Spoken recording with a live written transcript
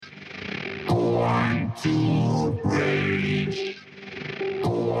to rage.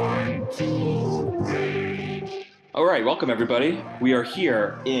 Going to rage. All right, welcome everybody. We are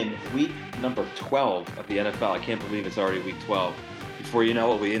here in week number 12 of the NFL. I can't believe it's already week 12. Before you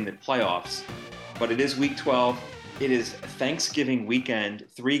know it, we're in the playoffs. But it is week 12. It is Thanksgiving weekend.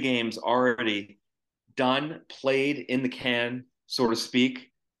 3 games already done, played in the can, so to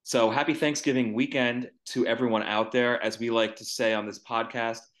speak. So happy Thanksgiving weekend to everyone out there. As we like to say on this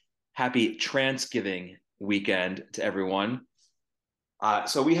podcast, happy Transgiving weekend to everyone.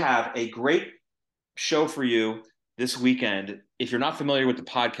 So we have a great show for you this weekend. If you're not familiar with the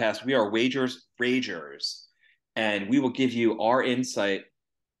podcast, we are Wagers Ragers, and we will give you our insight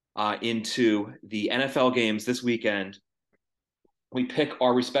into the NFL games this weekend. We pick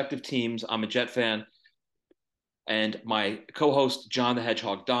our respective teams. I'm a Jet fan, and my co-host John the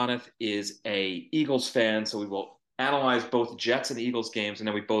Hedgehog Donath is a Eagles fan. So we will analyze both Jets and Eagles games, and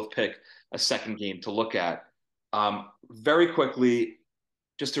then we both pick a second game to look at. Very quickly,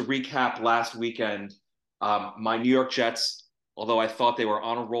 just to recap last weekend, my New York Jets, although I thought they were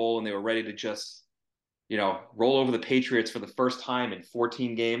on a roll and they were ready to just, roll over the Patriots for the first time in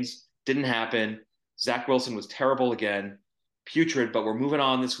 14 games, didn't happen. Zach Wilson was terrible again, putrid, but we're moving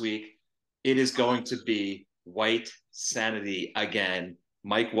on this week. It is going to be White sanity again.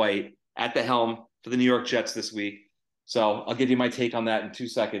 Mike White at the helm for the New York Jets this week. So I'll give you my take on that in 2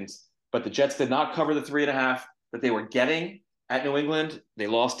 seconds. But the Jets did not cover the 3.5 that they were getting at New England. They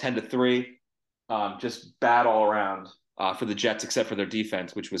lost 10-3. Just bad all around for the Jets, except for their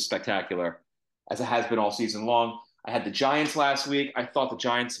defense, which was spectacular, as it has been all season long. I had the Giants last week. I thought the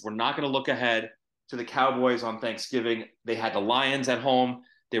Giants were not going to look ahead to the Cowboys on Thanksgiving. They had the Lions at home.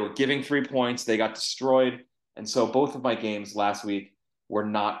 They were giving 3 points. They got destroyed. And so both of my games last week were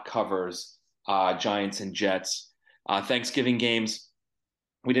not covers, Giants and Jets. Thanksgiving games,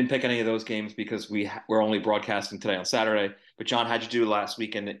 we didn't pick any of those games because we're only broadcasting today on Saturday. But John, how'd you do last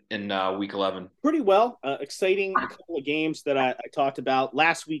week in week 11? Pretty well. Exciting couple of games that I talked about.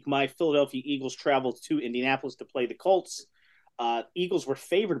 Last week, my Philadelphia Eagles traveled to Indianapolis to play the Colts. Eagles were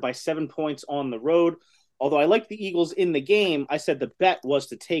favored by 7 points on the road. Although I liked the Eagles in the game, I said the bet was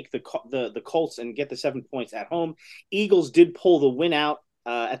to take the Colts and get the 7 points at home. Eagles did pull the win out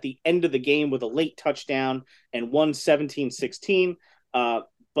at the end of the game with a late touchdown and won 17-16.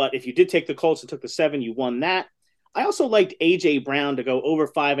 But if you did take the Colts and took the 7, you won that. I also liked A.J. Brown to go over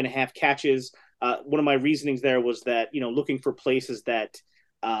 5.5 catches. One of my reasonings there was that, looking for places that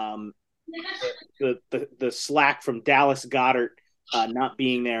the slack from Dallas Goedert not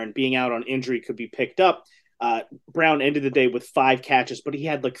being there and being out on injury could be picked up. Brown ended the day with 5 catches, but he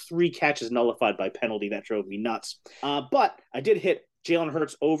had like 3 catches nullified by penalty. That drove me nuts. But I did hit Jalen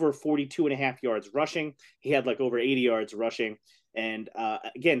Hurts over 42.5 yards rushing. He had like over 80 yards rushing. And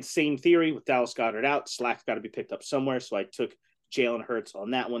again, same theory with Dallas Goedert out. Slack's got to be picked up somewhere. So I took Jalen Hurts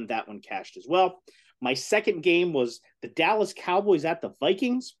on that one. That one cashed as well. My second game was the Dallas Cowboys at the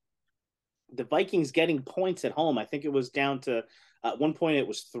Vikings. The Vikings getting points at home. I think it was down to at one point it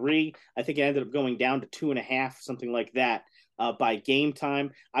was 3. I think it ended up going down to 2.5, something like that by game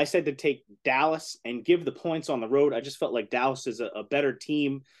time. I said to take Dallas and give the points on the road. I just felt like Dallas is a better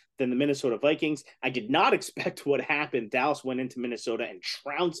team than the Minnesota Vikings. I did not expect what happened. Dallas went into Minnesota and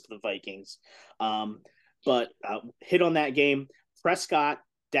trounced the Vikings. But hit on that game.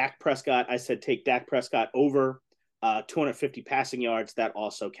 Dak Prescott, I said take Dak Prescott over 250 passing yards. That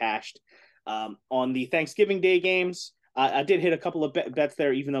also cashed. On the Thanksgiving Day games, I did hit a couple of bets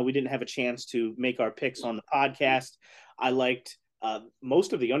there, even though we didn't have a chance to make our picks on the podcast. I liked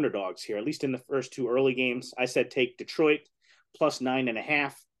most of the underdogs here, at least in the first 2 early games. I said take Detroit plus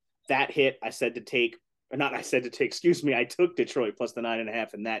 9.5. That hit. I took Detroit plus the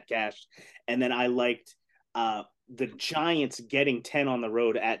 9.5, and that cashed. And then I liked the Giants getting 10 on the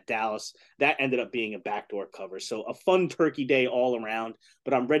road at Dallas. That ended up being a backdoor cover. So a fun turkey day all around,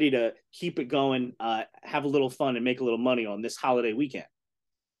 but I'm ready to keep it going, have a little fun, and make a little money on this holiday weekend.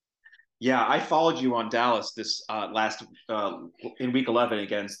 Yeah, I followed you on Dallas this last in week 11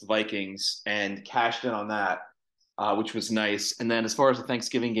 against the Vikings and cashed in on that, which was nice. And then as far as the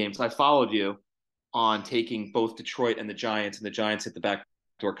Thanksgiving games, I followed you on taking both Detroit and the Giants hit the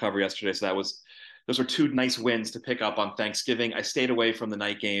backdoor cover yesterday. So those were 2 nice wins to pick up on Thanksgiving. I stayed away from the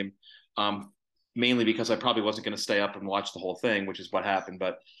night game, mainly because I probably wasn't going to stay up and watch the whole thing, which is what happened.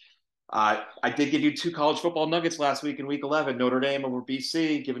 But I did give you 2 college football nuggets last week in week 11. Notre Dame over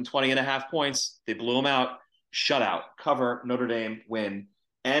BC, given 20.5 points. They blew them out. Shutout, cover, Notre Dame, win.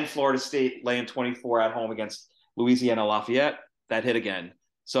 And Florida State laying 24 at home against Louisiana Lafayette. That hit again.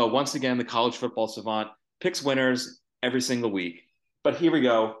 So once again, the college football savant picks winners every single week. But here we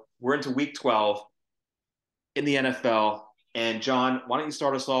go. We're into week 12. in the NFL. And John, why don't you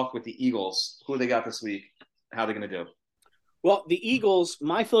start us off with the Eagles? Who they got this week? How are they going to do? Well, the Eagles,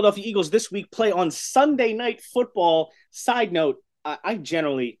 my Philadelphia Eagles this week play on Sunday Night Football. Side note, I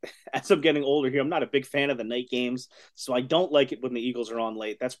generally, as I'm getting older here, I'm not a big fan of the night games, so I don't like it when the Eagles are on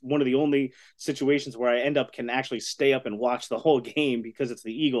late. That's one of the only situations where I end up can actually stay up and watch the whole game because it's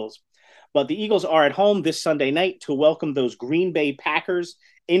the Eagles. But the Eagles are at home this Sunday night to welcome those Green Bay Packers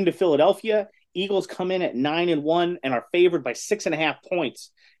into Philadelphia. Eagles come in at 9-1 and are favored by 6.5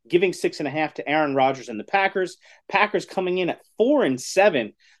 points, giving 6.5 to Aaron Rodgers and the Packers. Packers coming in at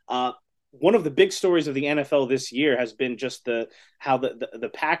 4-7. One of the big stories of the NFL this year has been just how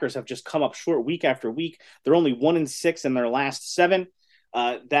the Packers have just come up short week after week. They're only 1-6 in their last 7.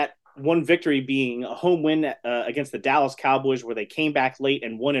 That one victory being a home win against the Dallas Cowboys, where they came back late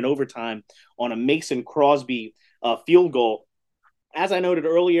and won in overtime on a Mason Crosby field goal. As I noted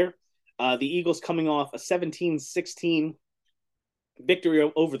earlier, the Eagles coming off a 17-16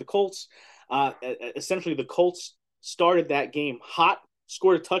 victory over the Colts. Essentially, the Colts started that game hot,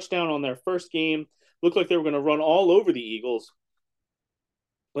 scored a touchdown on their first game, looked like they were going to run all over the Eagles.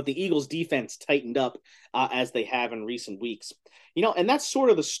 But the Eagles defense tightened up as they have in recent weeks. And that's sort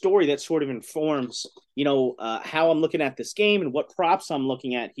of the story that sort of informs, how I'm looking at this game and what props I'm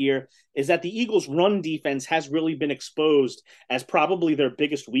looking at here is that the Eagles run defense has really been exposed as probably their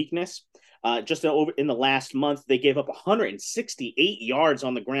biggest weakness. Just over in the last month, they gave up 168 yards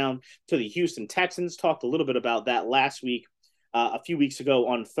on the ground to the Houston Texans. Talked a little bit about that last week, a few weeks ago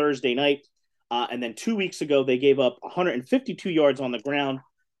on Thursday night. And then 2 weeks ago, they gave up 152 yards on the ground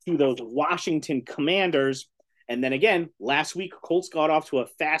to those Washington Commanders. And then again, last week, Colts got off to a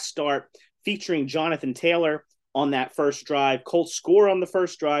fast start featuring Jonathan Taylor on that first drive. Colts score on the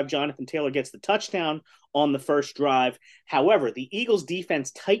first drive. Jonathan Taylor gets the touchdown on the first drive. However, the Eagles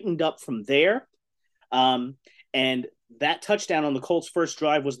defense tightened up from there. And that touchdown on the Colts first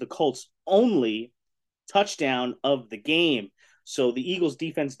drive was the Colts only touchdown of the game. So the Eagles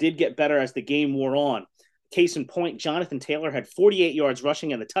defense did get better as the game wore on. Case in point, Jonathan Taylor had 48 yards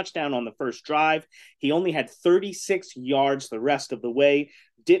rushing and the touchdown on the first drive. He only had 36 yards the rest of the way,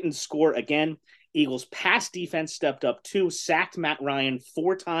 didn't score again. Eagles pass defense stepped up too, sacked Matt Ryan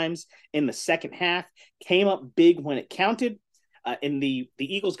 4 times in the second half, came up big when it counted. The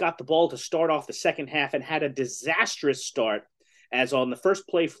Eagles got the ball to start off the second half and had a disastrous start, as on the first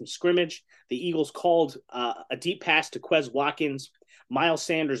play from scrimmage, the Eagles called a deep pass to Quez Watkins. Miles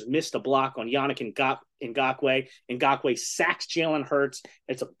Sanders missed a block on Yannick Ngakoue. Ngakoue sacks Jalen Hurts.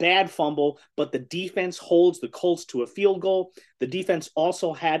 It's a bad fumble, but the defense holds the Colts to a field goal. The defense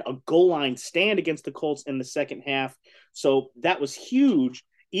also had a goal line stand against the Colts in the second half. So that was huge.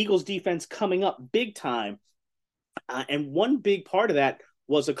 Eagles defense coming up big time. And one big part of that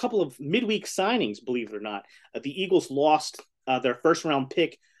was a couple of midweek signings, believe it or not. The Eagles lost their first-round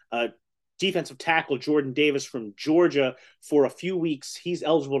pick, defensive tackle Jordan Davis from Georgia, for a few weeks. He's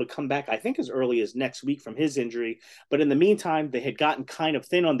eligible to come back, I think, as early as next week from his injury. But in the meantime, they had gotten kind of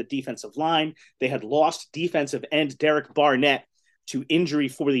thin on the defensive line. They had lost defensive end Derek Barnett to injury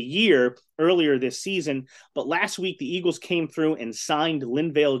for the year earlier this season. But last week, the Eagles came through and signed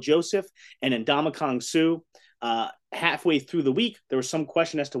Linval Joseph and Ndamukong Suh. Halfway through the week, there was some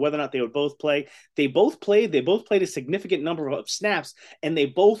question as to whether or not they would both play. They both played a significant number of snaps, and they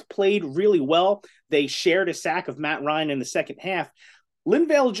both played really well. They shared a sack of Matt Ryan in the second half.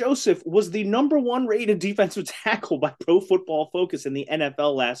 Linval Joseph was the number 1 rated defensive tackle by Pro Football Focus in the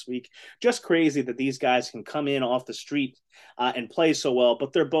NFL last week. Just crazy that these guys can come in off the street and play so well,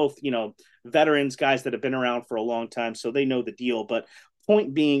 but they're both, veterans, guys that have been around for a long time, so they know the deal. But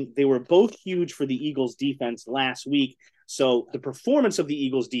point being, they were both huge for the Eagles defense last week. So the performance of the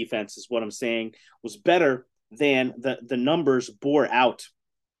Eagles defense, is what I'm saying, was better than the numbers bore out.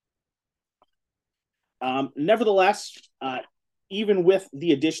 Nevertheless, even with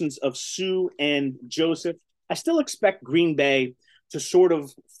the additions of Suh and Joseph, I still expect Green Bay to sort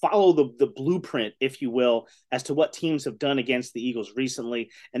of follow the blueprint, if you will, as to what teams have done against the Eagles recently.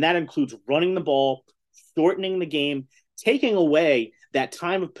 And that includes running the ball, shortening the game, taking away that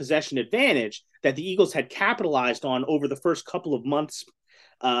time of possession advantage that the Eagles had capitalized on over the first couple of months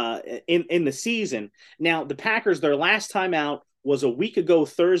in the season. Now, the Packers, their last time out was a week ago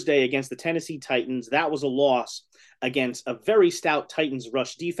Thursday against the Tennessee Titans. That was a loss against a very stout Titans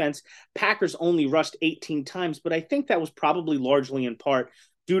rush defense. Packers only rushed 18 times, but I think that was probably largely in part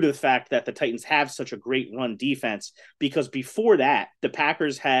due to the fact that the Titans have such a great run defense, because before that, the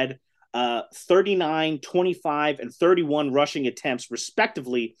Packers had 39, 25, and 31 rushing attempts,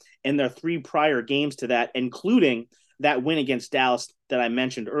 respectively, in their 3 prior games to that, including that win against Dallas that I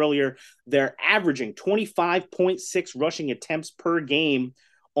mentioned earlier. They're averaging 25.6 rushing attempts per game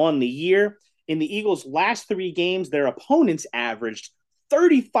on the year. In the Eagles' last 3 games, their opponents averaged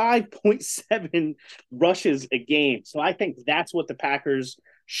 35.7 rushes a game. So I think that's what the Packers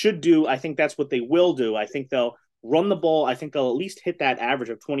should do. I think that's what they will do. I think they'll run the ball. I think they'll at least hit that average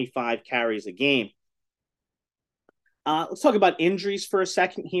of 25 carries a game. Let's talk about injuries for a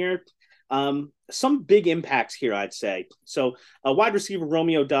second here. Some big impacts here, I'd say. So, wide receiver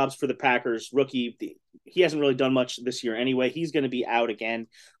Romeo Doubs for the Packers, rookie. He hasn't really done much this year anyway. He's going to be out again.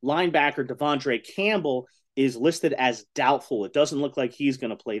 Linebacker Devondre Campbell is listed as doubtful. It doesn't look like he's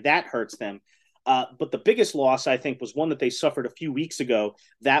going to play. That hurts them. But the biggest loss, I think, was one that they suffered a few weeks ago.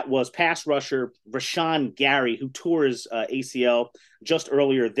 That was pass rusher Rashan Gary, who tore his ACL just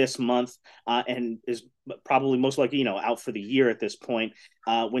earlier this month and is probably most likely, out for the year at this point.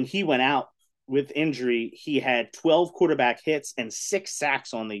 When he went out with injury, he had 12 quarterback hits and 6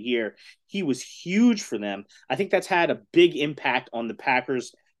 sacks on the year. He was huge for them. I think that's had a big impact on the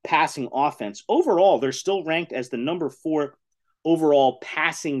Packers' passing offense. Overall, they're still ranked as the number 4 overall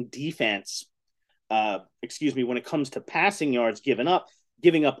passing defense. When it comes to passing yards giving up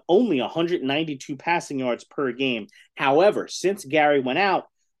only 192 passing yards per game. However, since Gary went out,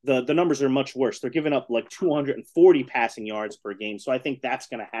 the numbers are much worse. They're giving up like 240 passing yards per game. So I think that's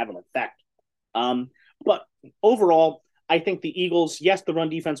going to have an effect. But overall, I think the Eagles, yes, the run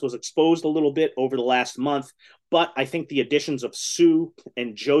defense was exposed a little bit over the last month, but I think the additions of Suh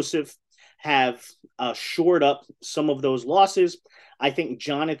and Joseph have shored up some of those losses. I think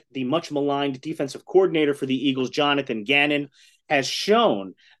Jonathan, the much maligned defensive coordinator for the Eagles, Jonathan Gannon, has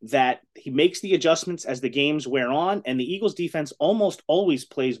shown that he makes the adjustments as the games wear on, and the Eagles defense almost always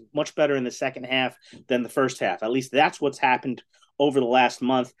plays much better in the second half than the first half. At least that's what's happened over the last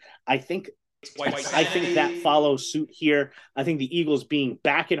month. I think that follows suit here. I think the Eagles being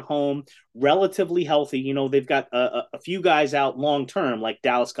back at home, relatively healthy. They've got a few guys out long term, like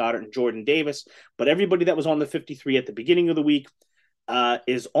Dallas Goedert and Jordan Davis, but everybody that was on the 53 at the beginning of the week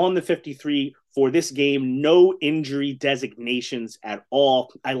is on the 53 for this game. No injury designations at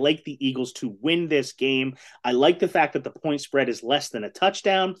all. I like the Eagles to win this game. I like the fact that the point spread is less than a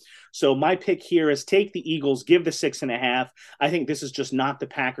touchdown. So my pick here is take the Eagles, give the 6.5. I think this is just not the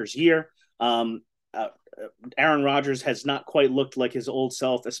Packers' year. Aaron Rodgers has not quite looked like his old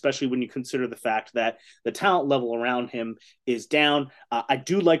self, especially when you consider the fact that the talent level around him is down. I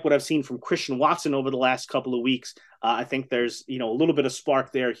do like what I've seen from Christian Watson over the last couple of weeks. I think there's, a little bit of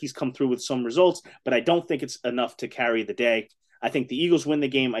spark there. He's come through with some results, but I don't think it's enough to carry the day. I think the Eagles win the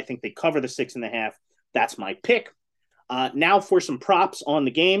game. I think they cover the 6.5. That's my pick. Now for some props on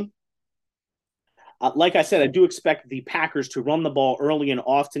the game. Like I said, I do expect the Packers to run the ball early and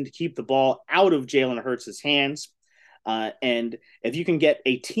often to keep the ball out of Jalen Hurts' hands. And if you can get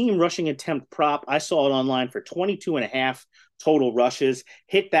a team rushing attempt prop, I saw it online for 22.5 total rushes.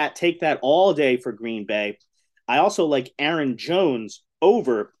 Hit that, take that all day for Green Bay. I also like Aaron Jones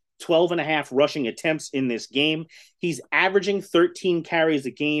over 12.5 rushing attempts in this game. He's averaging 13 carries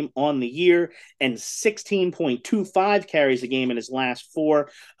a game on the year and 16.25 carries a game in his last 4,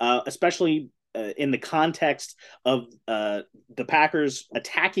 especially in the context of the Packers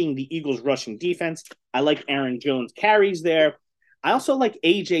attacking the Eagles rushing defense. I like Aaron Jones carries there. I also like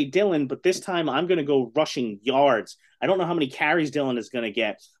A.J. Dillon, but this time I'm going to go rushing yards. I don't know how many carries Dillon is going to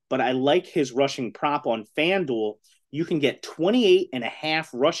get, but I like his rushing prop on FanDuel. You can get 28.5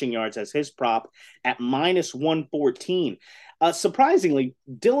 rushing yards as his prop at -114. Surprisingly,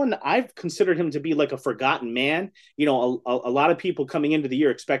 Dillon, I've considered him to be like a forgotten man. A lot of people coming into the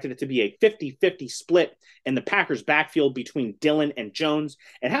year expected it to be a 50-50 split in the Packers backfield between Dillon and Jones.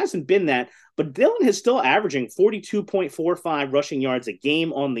 It hasn't been that, but Dillon is still averaging 42.45 rushing yards a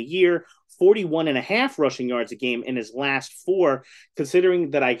game on the year, 41.5 rushing yards a game in his last 4,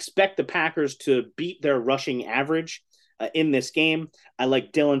 considering that I expect the Packers to beat their rushing average in this game. I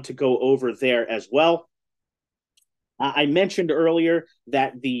like Dillon to go over there as well. I mentioned earlier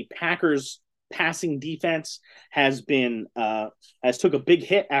that the Packers passing defense has took a big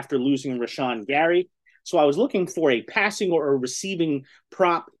hit after losing Rashan Gary. So I was looking for a passing or a receiving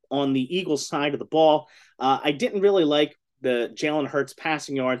prop on the Eagles side of the ball. I didn't really like the Jalen Hurts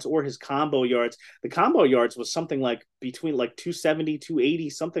passing yards or his combo yards. The combo yards was something like between like 270, 280,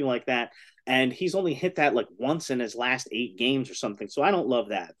 something like that. And he's only hit that like once in his last 8 games or something. So I don't love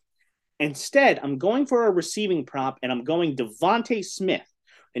that. Instead, I'm going for a receiving prop, and I'm going Devontae Smith.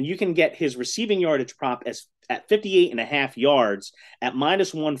 And you can get his receiving yardage prop at 58.5 yards at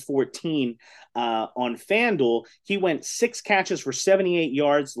 -114 on FanDuel. He went 6 catches for 78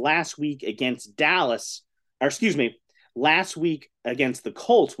 yards last week against Dallas. last week against the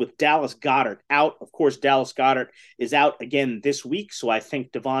Colts with Dallas Goedert out. Of course, Dallas Goedert is out again this week, so I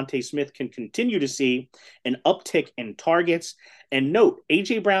think DeVonta Smith can continue to see an uptick in targets. And note,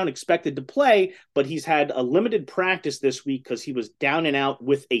 A.J. Brown expected to play, but he's had a limited practice this week because he was down and out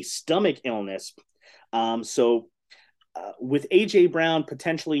with a stomach illness. With A.J. Brown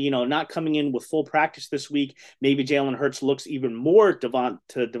potentially, not coming in with full practice this week, maybe Jalen Hurts looks even more to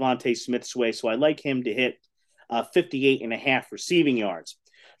DeVonta Smith's way. So I like him to hit 58.5 receiving yards.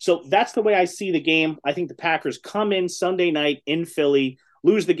 So that's the way I see the game. I think the Packers come in Sunday night in Philly,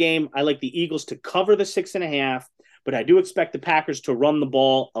 lose the game. I like the Eagles to cover the 6.5, but I do expect the Packers to run the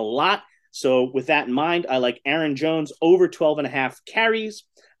ball a lot. So with that in mind, I like Aaron Jones over 12.5 carries.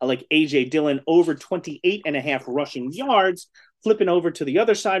 I like A.J. Dillon over 28.5 rushing yards. Flipping over to the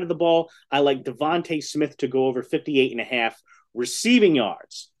other side of the ball, I like DeVonta Smith to go over 58.5 receiving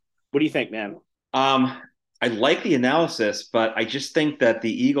yards. What do you think, man? I like the analysis, but I just think that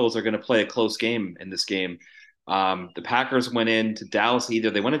the Eagles are going to play a close game in this game. The Packers went into Dallas. They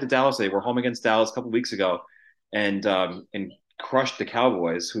went into Dallas. They were home against Dallas a couple of weeks ago, and crushed the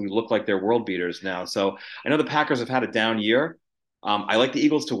Cowboys, who look like they're world beaters now. So I know the Packers have had a down year. I like the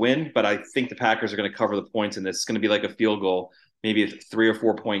Eagles to win, but I think the Packers are going to cover the points in this. It's going to be like a field goal, maybe a 3 or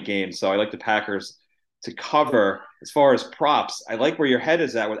 4 point game. So I like the Packers to cover. As far as props, I like where your head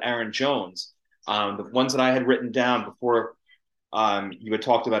is at with Aaron Jones. The ones that I had written down before you had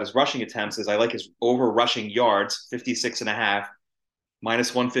talked about his rushing attempts is I like his over rushing yards, 56.5,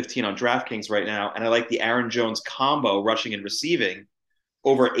 minus 115 on DraftKings right now. And I like the Aaron Jones combo rushing and receiving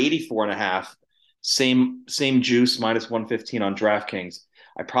over 84.5. Same juice, minus 115 on DraftKings.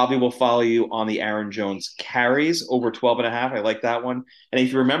 I probably will follow you on the Aaron Jones carries over 12.5. I like that one. And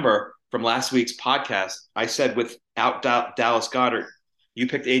if you remember from last week's podcast, I said without Dallas Goedert, you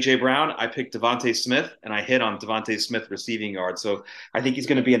picked A.J. Brown, I picked DeVonta Smith, and I hit on DeVonta Smith receiving yards. So I think he's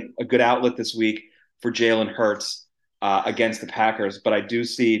going to be a good outlet this week for Jalen Hurts against the Packers. But I do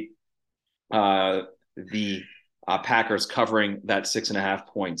see the Packers covering that 6.5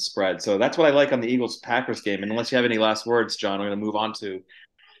 point spread. So that's what I like on the Eagles-Packers game. And unless you have any last words, John, I'm going to move on to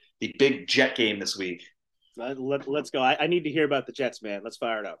the big Jet game this week. Let's go. I need to hear about the Jets, man. Let's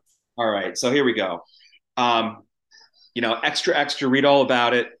fire it up. All right. So here we go. Extra, read all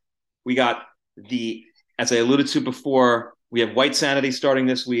about it. We got as I alluded to before, we have White Sanity starting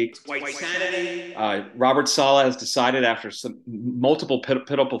this week. White Sanity. Robert Saleh has decided after some multiple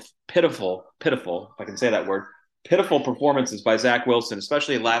pitiful, if I can say that word, pitiful performances by Zach Wilson,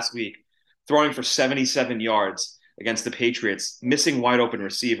 especially last week, throwing for 77 yards against the Patriots, missing wide open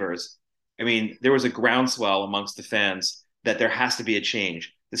receivers. I mean, there was a groundswell amongst the fans that there has to be a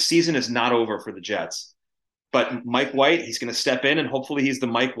change. The season is not over for the Jets. But Mike White, he's going to step in, and hopefully he's the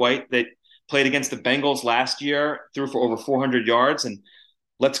Mike White that played against the Bengals last year, threw for over 400 yards. And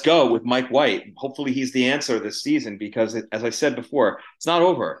let's go with Mike White. Hopefully he's the answer this season because, as I said before, it's not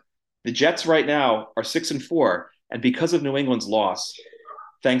over. The Jets right now are 6-4, and because of New England's loss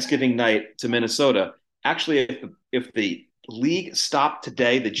Thanksgiving night to Minnesota, actually, if the league stopped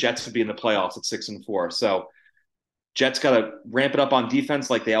today, the Jets would be in the playoffs at 6-4. So Jets got to ramp it up on defense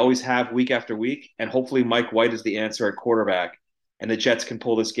like they always have week after week, and hopefully Mike White is the answer at quarterback, and the Jets can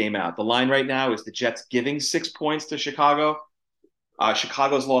pull this game out. The line right now is the Jets giving 6 points to Chicago.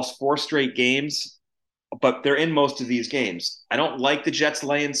 Chicago's lost 4 straight games, but they're in most of these games. I don't like the Jets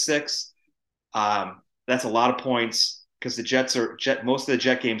laying 6. That's a lot of points because most of the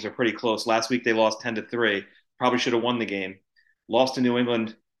Jet games are pretty close. Last week they lost 10-3. Probably should have won the game. Lost to New England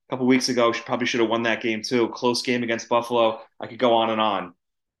a couple weeks ago. Probably should have won that game too. Close game against Buffalo. I could go on and on.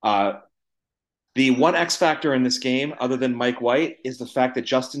 The one X factor in this game, other than Mike White, is the fact that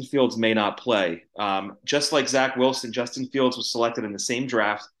Justin Fields may not play. Just like Zach Wilson, Justin Fields was selected in the same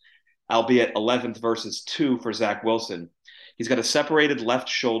draft, albeit 11th versus 2 for Zach Wilson. He's got a separated left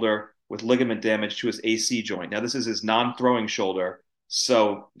shoulder with ligament damage to his AC joint. Now, this is his non-throwing shoulder,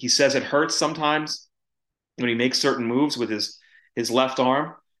 so he says it hurts sometimes when he makes certain moves with his left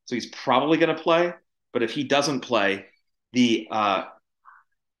arm, so he's probably going to play. But if he doesn't play, the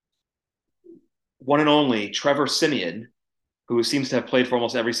one and only Trevor Siemian, who seems to have played for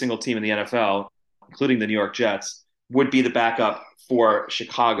almost every single team in the NFL, including the New York Jets, would be the backup for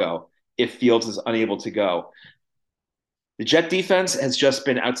Chicago if Fields is unable to go. The Jet defense has just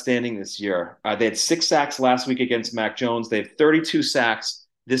been outstanding this year. They had 6 sacks last week against Mac Jones. They have 32 sacks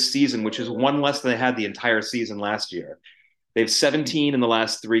this season, which is 1 less than they had the entire season last year. They have 17 in the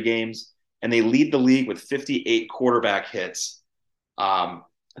last 3 games, and they lead the league with 58 quarterback hits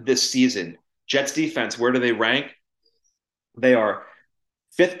this season. Jets defense, where do they rank? They are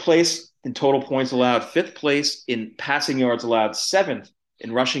 5th place in total points allowed, fifth place in passing yards allowed, seventh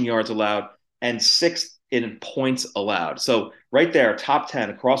in rushing yards allowed, and sixth in points allowed. So right there, top 10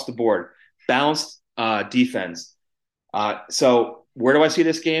 across the board, balanced defense. So where do I see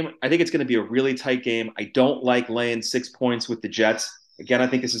this game? I think it's going to be a really tight game. I don't like laying 6 points with the Jets. Again, I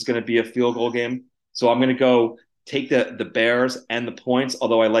think this is going to be a field goal game. So I'm going to go take the Bears and the points,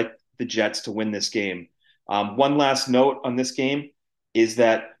 although I like the Jets to win this game. One last note on this game is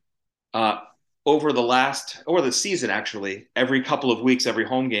that over the season, actually, every couple of weeks, every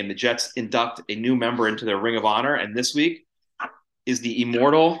home game, the Jets induct a new member into their Ring of Honor. And this week is the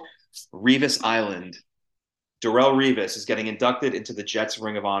immortal Revis Island. Darrelle Revis is getting inducted into the Jets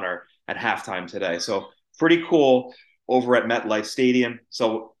Ring of Honor at halftime today. So pretty cool over at MetLife Stadium.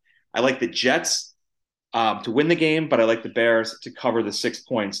 So I like the Jets to win the game, but I like the Bears to cover the 6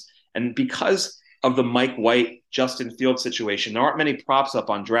 points. And because of the Mike White, Justin Fields situation, there aren't many props up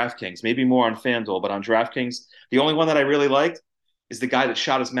on DraftKings, maybe more on FanDuel, but on DraftKings, the only one that I really liked is the guy that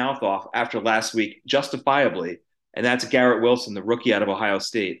shot his mouth off after last week, justifiably, and that's Garrett Wilson, the rookie out of Ohio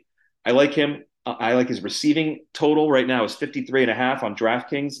State. I like him. I like his receiving total right now is 53.5 on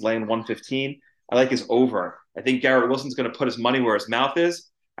DraftKings, laying 115. I like his over. I think Garrett Wilson's going to put his money where his mouth is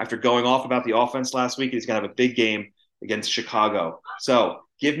after going off about the offense last week. He's going to have a big game against Chicago. So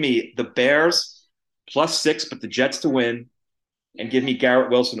give me the Bears +6, but the Jets to win, and give me Garrett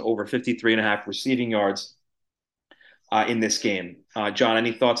Wilson over 53.5 receiving yards in this game. John,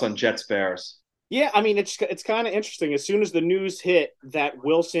 any thoughts on Jets Bears? Yeah, I mean, it's kind of interesting. As soon as the news hit that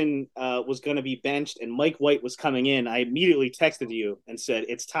Wilson was going to be benched and Mike White was coming in, I immediately texted you and said,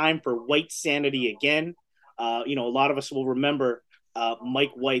 it's time for White sanity again. A lot of us will remember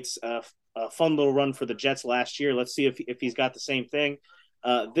Mike White's fun little run for the Jets last year. Let's see if he's got the same thing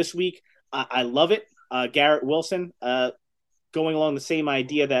this week. I love it. Garrett Wilson, going along the same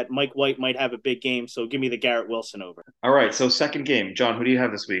idea that Mike White might have a big game. So give me the Garrett Wilson over. All right. So second game, John, who do you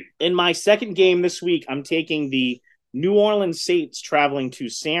have this week? In my second game this week, I'm taking the New Orleans Saints traveling to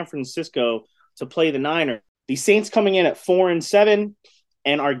San Francisco to play the Niners. The Saints coming in at 4-7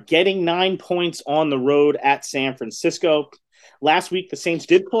 and are getting 9 points on the road at San Francisco. Last week, the Saints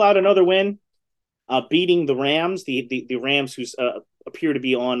did pull out another win, beating the Rams, the Rams who appear to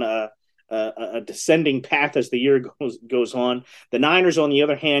be on a descending path as the year goes on. The Niners, on the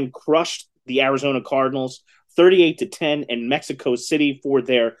other hand, crushed the Arizona Cardinals 38-10 in Mexico City for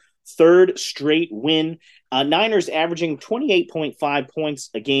their third straight win. Niners averaging 28.5 points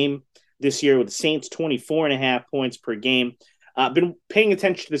a game this year, with the Saints 24.5 points per game. Been paying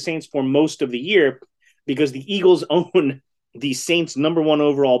attention to the Saints for most of the year because the Eagles own the Saints' number 1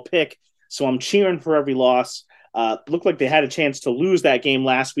 overall pick. So I'm cheering for every loss. Looked like they had a chance to lose that game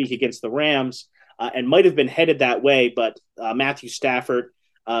last week against the Rams and might have been headed that way, but Matthew Stafford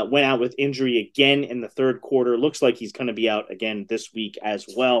went out with injury again in the third quarter. Looks like he's going to be out again this week as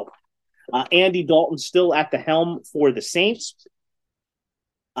well. Andy Dalton still at the helm for the Saints.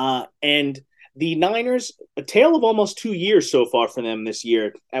 And the Niners, a tale of almost 2 years so far for them this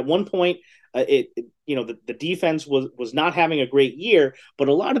year. At one point, the defense was not having a great year, but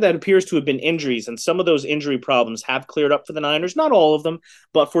a lot of that appears to have been injuries, and some of those injury problems have cleared up for the Niners. Not all of them,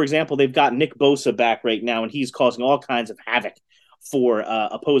 but for example, they've got Nick Bosa back right now, and he's causing all kinds of havoc for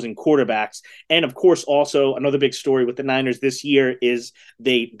opposing quarterbacks. And of course, also another big story with the Niners this year is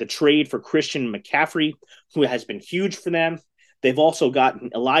the trade for Christian McCaffrey, who has been huge for them. They've also gotten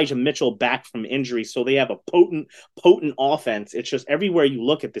Elijah Mitchell back from injury, so they have a potent offense. It's just everywhere you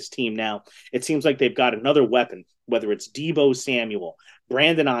look at this team now, it seems like they've got another weapon, whether it's Deebo Samuel,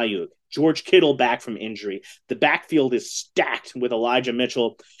 Brandon Ayuk, George Kittle back from injury. The backfield is stacked with Elijah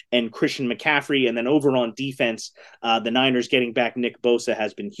Mitchell and Christian McCaffrey, and then over on defense, the Niners getting back Nick Bosa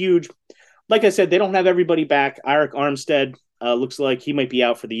has been huge. Like I said, they don't have everybody back. Arik Armstead looks like he might be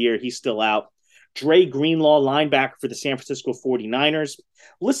out for the year. He's still out. Dre Greenlaw, linebacker for the San Francisco 49ers,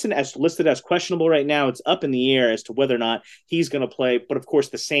 listed as questionable right now. It's up in the air as to whether or not he's going to play. But, of course,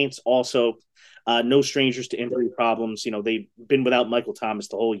 the Saints also no strangers to injury problems. They've been without Michael Thomas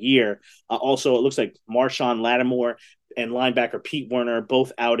the whole year. Also, it looks like Marshawn Lattimore and linebacker Pete Werner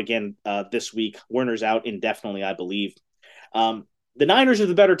both out again this week. Werner's out indefinitely, I believe. The Niners are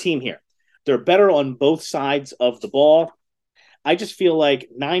the better team here. They're better on both sides of the ball. I just feel like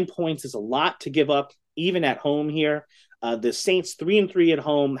 9 points is a lot to give up, even at home here. The Saints 3-3 at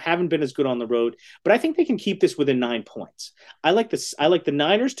home, haven't been as good on the road, but I think they can keep this within 9 points. I like the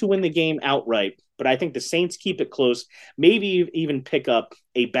Niners to win the game outright, but I think the Saints keep it close, maybe even pick up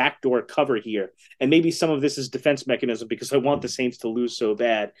a backdoor cover here. And maybe some of this is defense mechanism because I want the Saints to lose so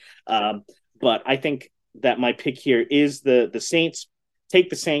bad. But I think that my pick here is the Saints take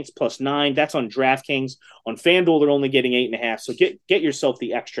the Saints +9. That's on DraftKings. On FanDuel, they're only getting 8.5. So get yourself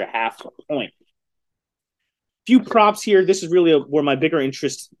the extra half point. Few props here. This is really where my bigger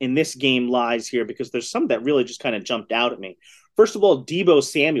interest in this game lies here, because there's some that really just kind of jumped out at me. First of all, Deebo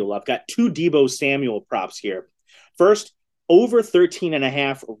Samuel. I've got 2 Deebo Samuel props here. First, over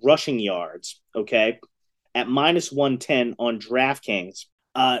 13.5 rushing yards, okay, at -110 on DraftKings.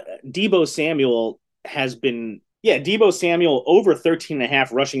 Deebo Samuel has been, Deebo Samuel over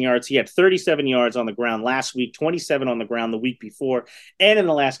 13.5 rushing yards. He had 37 yards on the ground last week, 27 on the ground the week before, and in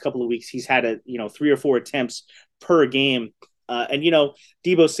the last couple of weeks, he's had 3 or 4 attempts per game. And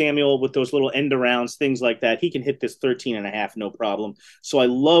Deebo Samuel with those little end arounds, things like that, he can hit this 13.5 no problem. So I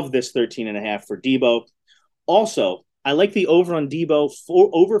love this 13.5 for Deebo. Also, I like the over on Deebo for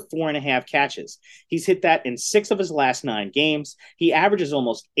over 4.5 catches. He's hit that in 6 of his last 9 games. He averages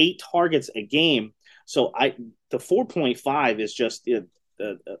almost 8 targets a game. So the 4.5 is just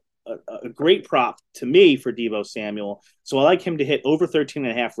a great prop to me for Deebo Samuel. So I like him to hit over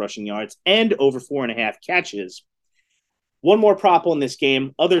 13.5 rushing yards and over 4.5 catches. One more prop on this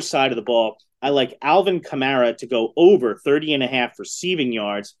game, other side of the ball. I like Alvin Kamara to go over 30.5 receiving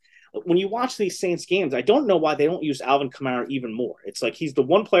yards. When you watch these Saints games, I don't know why they don't use Alvin Kamara even more. It's like he's the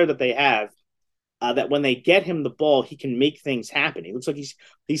one player that they have that when they get him the ball, he can make things happen. It looks like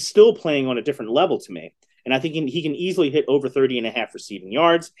he's still playing on a different level to me. And I think he can easily hit over 30.5 receiving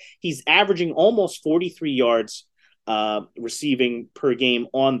yards. He's averaging almost 43 yards receiving per game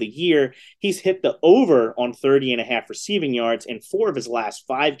on the year. He's hit the over on 30.5 receiving yards in 4 of his last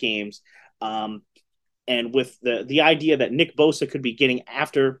 5 games. And with the idea that Nick Bosa could be getting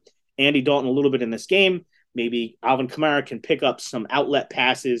after Andy Dalton a little bit in this game, maybe Alvin Kamara can pick up some outlet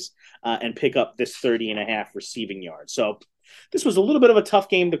passes and pick up this 30.5 receiving yards. So this was a little bit of a tough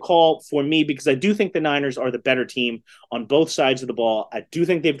game to call for me, because I do think the Niners are the better team on both sides of the ball. I do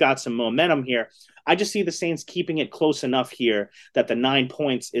think they've got some momentum here. I just see the Saints keeping it close enough here that the 9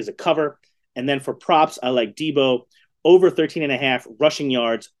 points is a cover. And then for props, I like Deebo over 13.5 rushing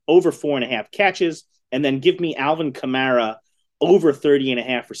yards, over 4.5 catches, and then give me Alvin Kamara over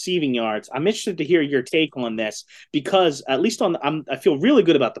 30.5 receiving yards. I'm interested to hear your take on this, because at least I feel really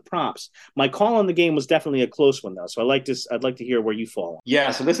good about the props. My call on the game was definitely a close one, though. So I'd like to hear where you fall. Yeah,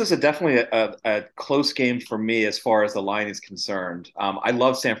 so this is definitely a close game for me as far as the line is concerned. I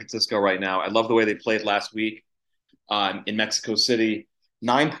love San Francisco right now. I love the way they played last week in Mexico City.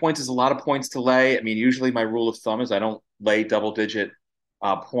 9 points is a lot of points to lay. I mean, usually my rule of thumb is I don't lay double-digit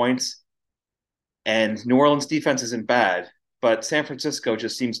points. And New Orleans defense isn't bad, but San Francisco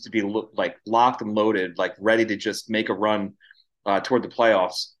just seems to be like locked and loaded, like ready to just make a run toward the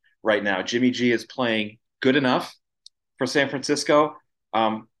playoffs right now. Jimmy G is playing good enough for San Francisco,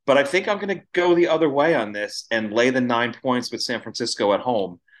 but I think I'm going to go the other way on this and lay the 9 points with San Francisco at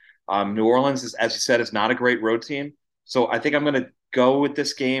home. New Orleans, as you said, is not a great road team, so I think I'm going to go with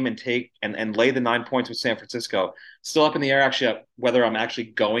this game and take and lay the 9 points with San Francisco. Still up in the air, actually, whether I'm actually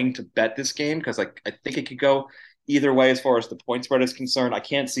going to bet this game, because I think it could go either way as far as the point spread is concerned. I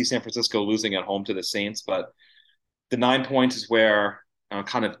can't see San Francisco losing at home to the Saints, but the 9 points is where I'm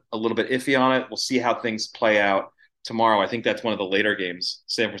kind of a little bit iffy on it. We'll see how things play out tomorrow. I think that's one of the later games,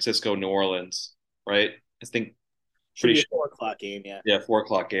 San Francisco, New Orleans, right? I think pretty sure. 4 o'clock game, yeah. Yeah, 4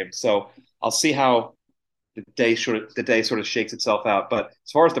 o'clock game. So I'll see how the day sort of shakes itself out. But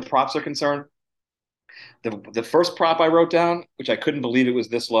as far as the props are concerned, the first prop I wrote down, which I couldn't believe it was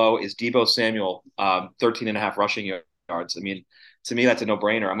this low, is Deebo Samuel, 13.5 rushing yards. I mean, to me, that's a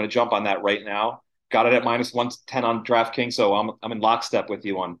no-brainer. I'm going to jump on that right now. Got it at -110 on DraftKings, so I'm in lockstep with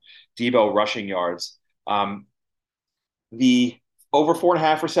you on Deebo rushing yards. The over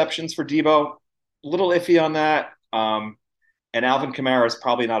 4.5 receptions for Deebo, a little iffy on that. And Alvin Kamara is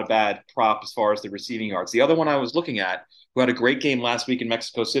probably not a bad prop as far as the receiving yards. The other one I was looking at, who had a great game last week in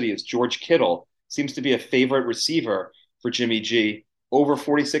Mexico City, is George Kittle. Seems to be a favorite receiver for Jimmy G. Over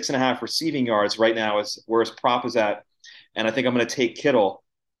 46.5 receiving yards right now is where his prop is at. And I think I'm going to take Kittle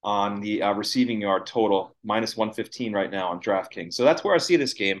on the receiving yard total, -115 right now on DraftKings. So that's where I see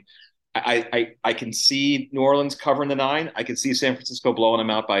this game. I can see New Orleans covering the 9. I can see San Francisco blowing them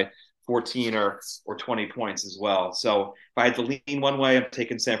out by 14 or 20 points as well. So if I had to lean one way, I'm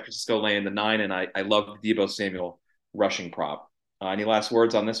taking San Francisco laying the 9, and I love Deebo Samuel rushing prop. Any last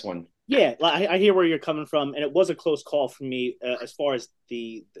words on this one? Yeah, I hear where you're coming from, and it was a close call for me as far as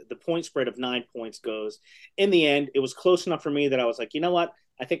the point spread of 9 points goes. In the end, it was close enough for me that I was like, you know what?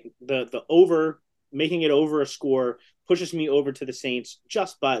 I think the over, making it over a score, pushes me over to the Saints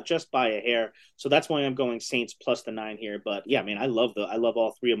just by a hair. So that's why I'm going Saints plus the 9 here. But yeah, man, I love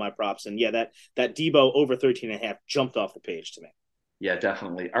all 3 of my props, and yeah, that Deebo over 13.5 jumped off the page to me. Yeah,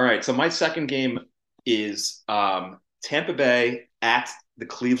 definitely. All right. So my second game is Tampa Bay at the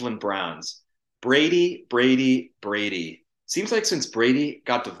Cleveland Browns. Brady, Brady, Brady. Seems like since Brady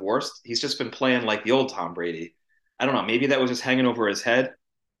got divorced, he's just been playing like the old Tom Brady. I don't know. Maybe that was just hanging over his head,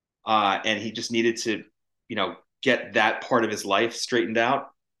 and he just needed to, you know, get that part of his life straightened out.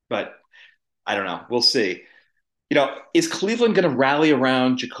 But I don't know. We'll see. Is Cleveland going to rally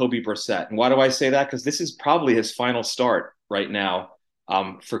around Jacoby Brissett? And why do I say that? Because this is probably his final start right now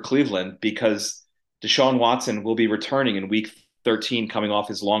for Cleveland because Deshaun Watson will be returning in week 13 coming off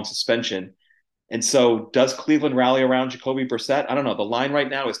his long suspension. And so does Cleveland rally around Jacoby Brissett? I don't know. The line right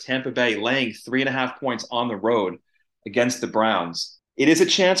now is Tampa Bay laying 3.5 points on the road against the Browns. It is a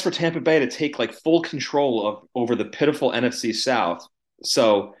chance for Tampa Bay to take like full control of over the pitiful NFC South.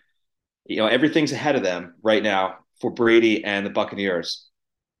 So everything's ahead of them right now for Brady and the Buccaneers.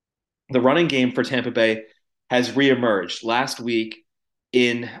 The running game for Tampa Bay has reemerged. Last week,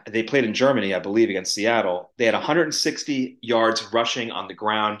 they played in Germany, I believe, against Seattle. They had 160 yards rushing on the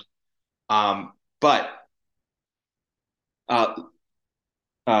ground, but uh,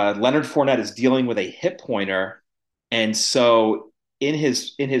 Leonard Fournette is dealing with a hip pointer, and so in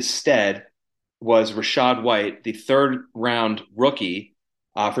his stead was Rachaad White, the third round rookie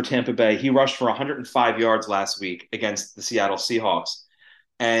for Tampa Bay. He rushed for 105 yards last week against the Seattle Seahawks.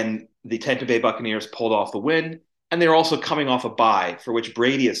 And the Tampa Bay Buccaneers pulled off the win. And they're also coming off a bye for which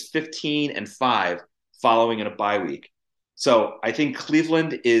Brady is 15-5 following in a bye week. So I think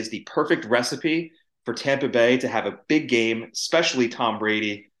Cleveland is the perfect recipe for Tampa Bay to have a big game, especially Tom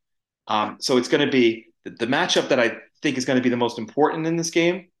Brady. So it's going to be the matchup that I think is going to be the most important in this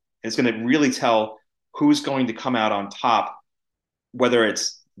game. It's going to really tell who's going to come out on top, whether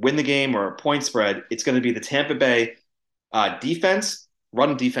it's win the game or a point spread. It's going to be the Tampa Bay defense,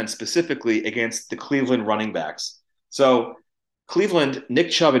 run defense specifically, against the Cleveland running backs. So Cleveland, Nick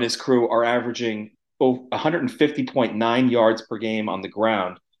Chubb and his crew are averaging 150.9 yards per game on the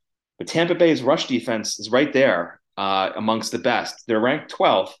ground. But Tampa Bay's rush defense is right there amongst the best. They're ranked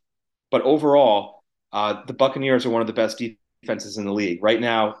 12th, but overall, the Buccaneers are one of the best defenses in the league. Right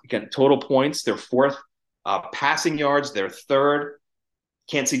now, again, total points, they're fourth. Passing yards, they're third.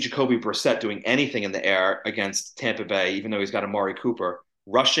 Can't see Jacoby Brissett doing anything in the air against Tampa Bay, even though he's got Amari Cooper.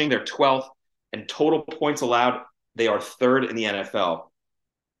 Rushing, they're 12th. And total points allowed, they are third in the NFL.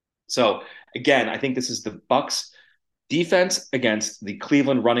 So, again, I think this is the Bucs defense against the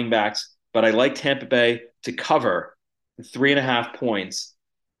Cleveland running backs, but I like Tampa Bay to cover 3.5 points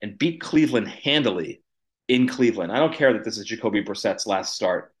and beat Cleveland handily in Cleveland. I don't care that this is Jacoby Brissett's last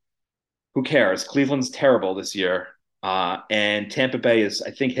start. Who cares? Cleveland's terrible this year. And Tampa Bay is,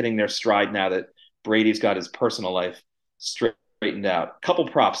 I think, hitting their stride now that Brady's got his personal life straightened out. Couple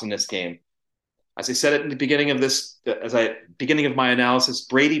props in this game. As I said at the beginning of beginning of my analysis,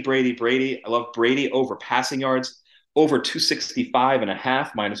 Brady, Brady, Brady. I love Brady over passing yards, over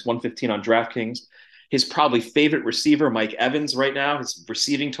 265.5, minus 115 on DraftKings. His probably favorite receiver, Mike Evans, right now, his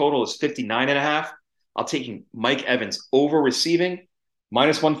receiving total is 59.5. I'll take Mike Evans over receiving,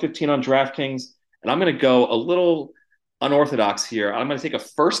 minus 115 on DraftKings. And I'm going to go a little unorthodox here. I'm going to take a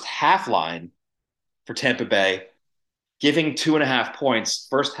first half line for Tampa Bay, giving 2.5 points,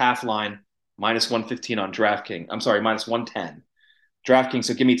 first half line, minus 115 on DraftKings. I'm sorry, minus 110. DraftKings.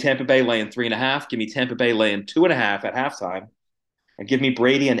 So give me Tampa Bay laying 3.5. Give me Tampa Bay laying 2.5 at halftime. And give me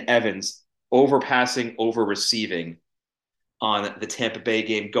Brady and Evans over passing, over receiving on the Tampa Bay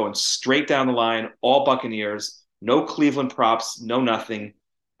game, going straight down the line, all Buccaneers, no Cleveland props, no nothing.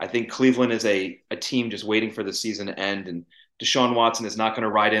 I think Cleveland is a team just waiting for the season to end, and Deshaun Watson is not going to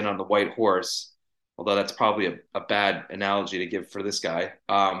ride in on the white horse, although that's probably a bad analogy to give for this guy,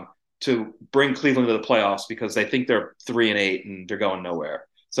 to bring Cleveland to the playoffs because they think they're 3-8 and they're going nowhere.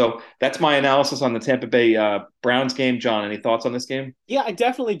 So that's my analysis on the Tampa Bay Browns game. John, any thoughts on this game? Yeah, I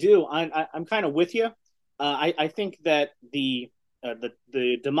definitely do. I'm kind of with you. I think that the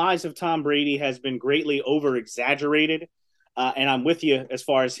demise of Tom Brady has been greatly over exaggerated. And I'm with you as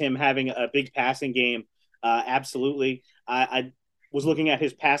far as him having a big passing game. Absolutely. I was looking at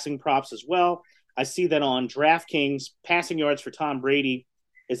his passing props as well. I see that on DraftKings, passing yards for Tom Brady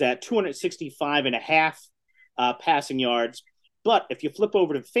is at 265.5 passing yards. But if you flip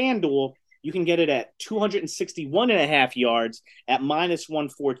over to FanDuel, you can get it at 261.5 yards at minus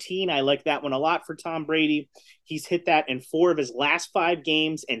 114. I like that one a lot for Tom Brady. He's hit that in 4 of his last 5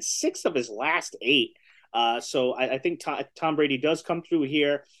 games and 6 of his last 8. So I think Tom Brady does come through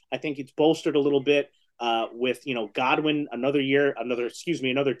here. I think it's bolstered a little bit with Godwin another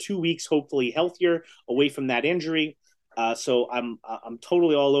 2 weeks, hopefully healthier, away from that injury. So I'm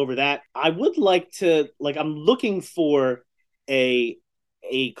totally all over that. I would like to I'm looking for a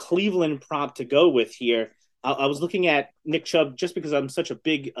a Cleveland prop to go with here. I was looking at Nick Chubb just because I'm such a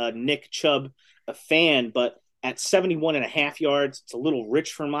big Nick Chubb fan, but at 71.5 yards, it's a little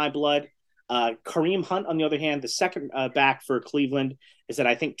rich for my blood. Kareem Hunt, on the other hand, the second back for Cleveland, is at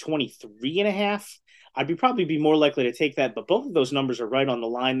I think 23.5. I'd probably be more likely to take that, but both of those numbers are right on the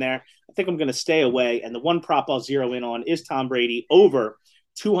line there. I think I'm going to stay away, and the one prop I'll zero in on is Tom Brady over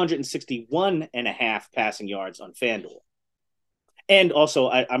 261.5 passing yards on FanDuel. And also,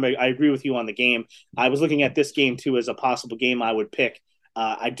 I agree with you on the game. I was looking at this game too as a possible game I would pick.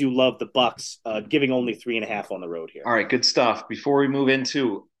 I do love the Bucks giving only 3.5 on the road here. All right, good stuff. Before we move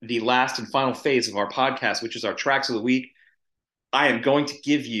into the last and final phase of our podcast, which is our tracks of the week, I am going to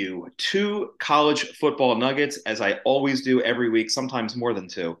give you 2 college football nuggets, as I always do every week, sometimes more than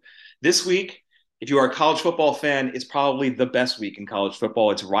 2. This week, if you are a college football fan, it's probably the best week in college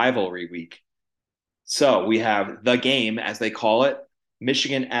football. It's rivalry week. So we have the game, as they call it,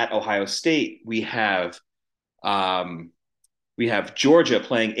 Michigan at Ohio State. We have Georgia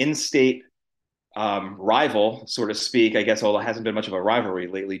playing in-state rival, so to speak, I guess, although it hasn't been much of a rivalry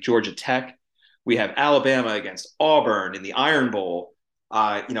lately, Georgia Tech. We have Alabama against Auburn in the Iron Bowl.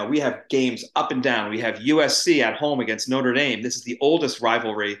 We have games up and down. We have USC at home against Notre Dame. This is the oldest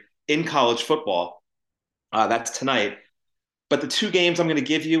rivalry in college football. That's tonight. But the 2 games I'm going to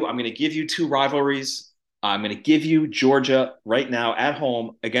give you 2 rivalries. I'm going to give you Georgia right now at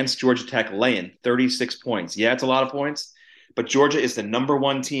home against Georgia Tech laying 36 points. Yeah, it's a lot of points, but Georgia is the number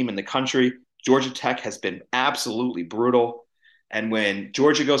 1 team in the country. Georgia Tech has been absolutely brutal. And when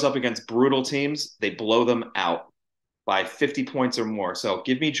Georgia goes up against brutal teams, they blow them out by 50 points or more. So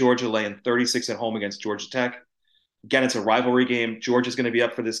give me Georgia laying 36 at home against Georgia Tech. Again, it's a rivalry game. Georgia's going to be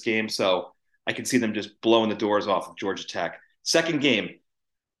up for this game, so I can see them just blowing the doors off of Georgia Tech. Second game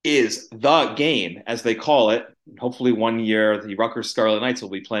is the game, as they call it. Hopefully one year the Rutgers Scarlet Knights will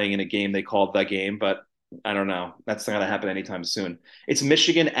be playing in a game they call the game, but I don't know. That's not going to happen anytime soon. It's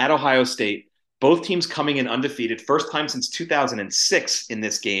Michigan at Ohio State. Both teams coming in undefeated. First time since 2006 in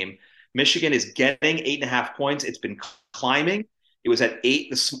this game. Michigan is getting 8.5 points. It's been climbing. It was at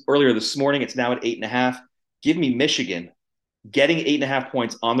 8 earlier this morning. It's now at 8.5. Give me Michigan getting 8.5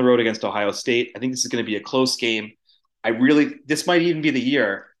 points on the road against Ohio State. I think this is going to be a close game. This might even be the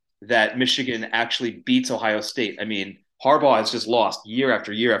year that Michigan actually beats Ohio State. I mean, Harbaugh has just lost year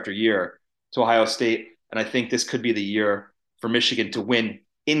after year after year to Ohio State, and I think this could be the year for Michigan to win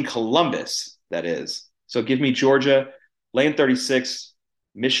in Columbus, that is. So give me Georgia laying 36,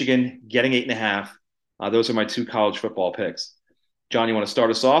 Michigan getting 8.5. Those are my 2 college football picks. John, you want to start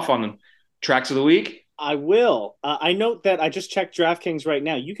us off on tracks of the week? I will. I note that I just checked DraftKings right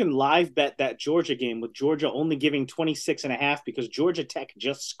now. You can live bet that Georgia game with Georgia only giving 26.5 because Georgia Tech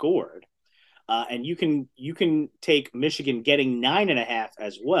just scored. And you can take Michigan getting 9.5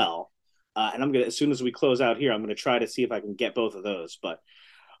 as well. And I'm going to, as soon as we close out here, I'm going to try to see if I can get both of those. But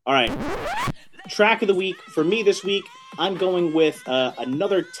all right. Track of the week for me this week, I'm going with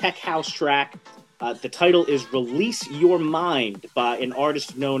another Tech House track. The title is Release Your Mind by an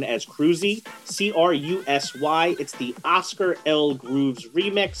artist known as Crusy, Crusy. It's the Oscar L. Grooves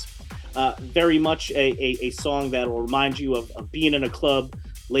remix. Very much a song that will remind you of being in a club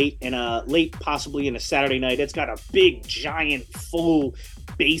late possibly in a Saturday night. It's got a big, giant, full,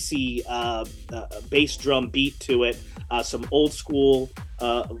 bassy bass drum beat to it. Some old school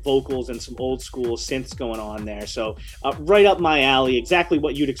vocals and some old school synths going on there. So right up my alley, exactly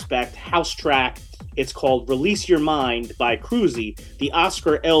what you'd expect. House track. It's called Release Your Mind by Crusy, the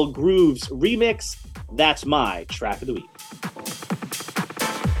Oscar L. Grooves remix. That's my track of the week.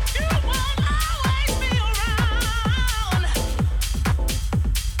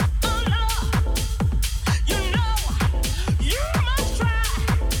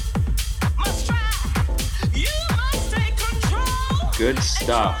 Good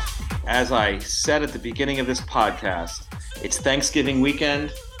stuff. As I said at the beginning of this podcast, it's Thanksgiving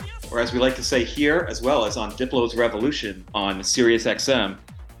weekend, or as we like to say here, as well as on Diplo's Revolution on Sirius XM,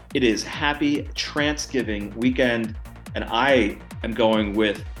 it is Happy Transgiving weekend, and I am going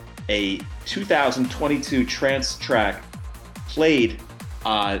with a 2022 trance track played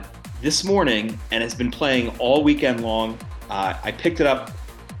this morning and has been playing all weekend long. I picked it up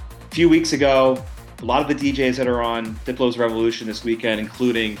a few weeks ago. A lot of the DJs that are on Diplo's Revolution this weekend,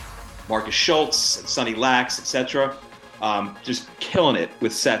 including Marcus Schultz and Sonny Lax, etc., just killing it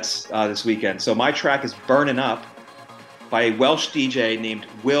with sets this weekend. So my track is Burnin' Up by a Welsh DJ named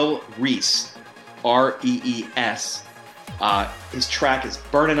Will Rees, R-E-E-S. His track is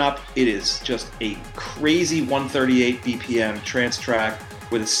Burnin' Up. It is just a crazy 138 BPM trance track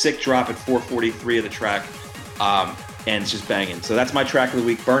with a sick drop at 443 of the track. and it's just banging. So that's my track of the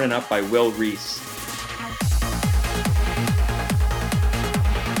week, Burning Up by Will Reese.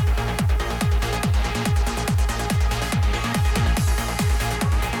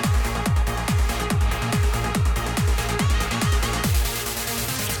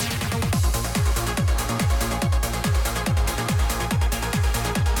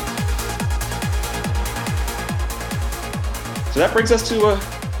 So that brings us to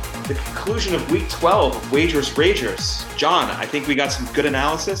the conclusion of Week 12 of Wagers Ragers. John, I think we got some good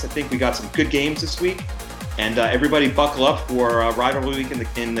analysis. I think we got some good games this week. And everybody buckle up for Rivalry Week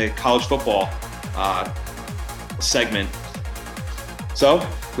in the college football segment. So,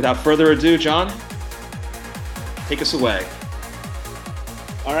 without further ado, John, take us away.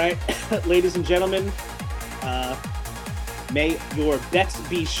 All right, ladies and gentlemen, may your bets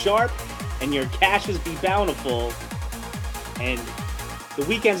be sharp and your cashes be bountiful. And the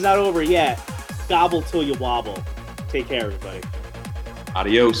weekend's not over yet. Gobble till you wobble. Take care, everybody.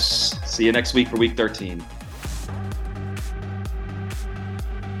 Adios. See you next week for Week 13.